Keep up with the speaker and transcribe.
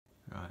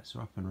Right, so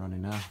up and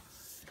running now.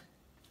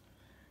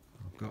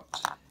 I've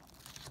got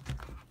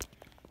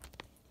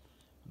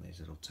these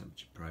little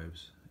temperature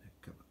probes,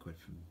 a couple of quid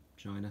from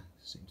China,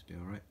 seem to be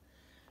alright.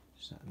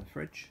 Sat in the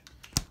fridge.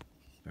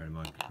 Bear in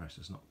mind the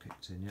compressor's not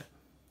kicked in yet.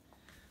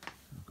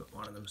 I've got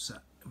one of them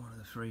sat in one of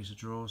the freezer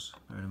drawers.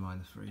 Bear in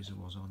mind the freezer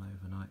was on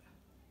overnight,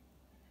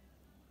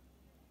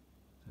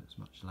 so it's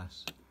much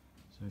less.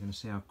 So we're going to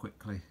see how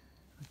quickly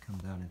they come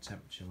down in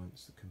temperature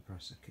once the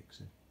compressor kicks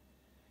in.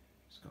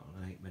 It's got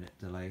an 8-minute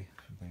delay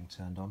from being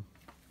turned on,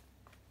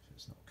 so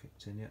it's not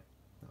kicked in yet.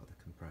 The other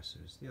compressor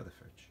is the other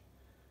fridge.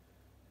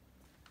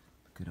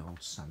 The good old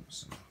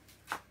Samsung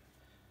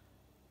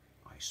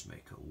ice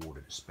maker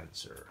water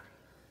dispenser.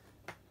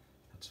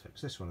 Had to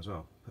fix this one as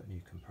well, put a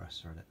new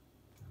compressor in it,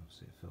 and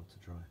obviously a filter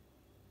dry.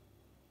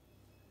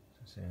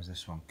 So as soon as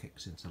this one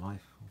kicks into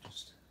life, we'll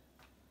just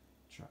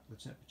track the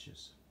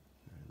temperatures.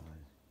 Bear in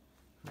mind,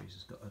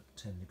 freezer's got a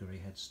 10-degree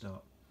head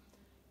start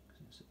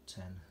because it's at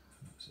 10,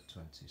 and it's at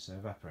 20. So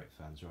evaporator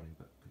fan's running,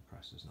 but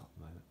compressor's not at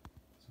the moment.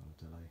 It's on a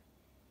delay.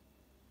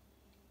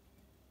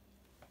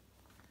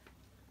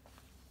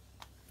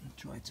 I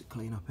tried to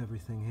clean up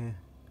everything here.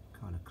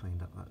 Kind of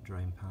cleaned up that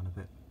drain pan a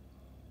bit.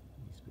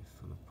 It needs to be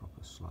full of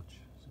proper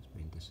sludge, so it's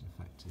been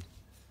disinfected.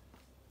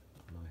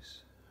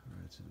 Nice,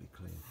 relatively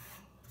clean.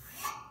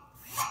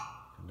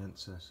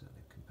 Condenser,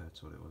 certainly compared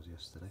to what it was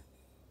yesterday.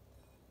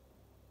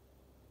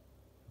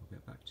 I'll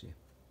get back to you.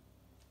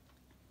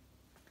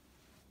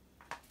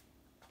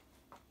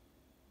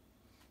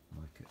 I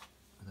like it.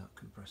 Without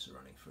compressor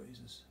running,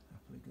 freezers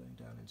happily going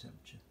down in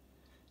temperature.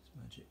 It's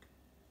magic.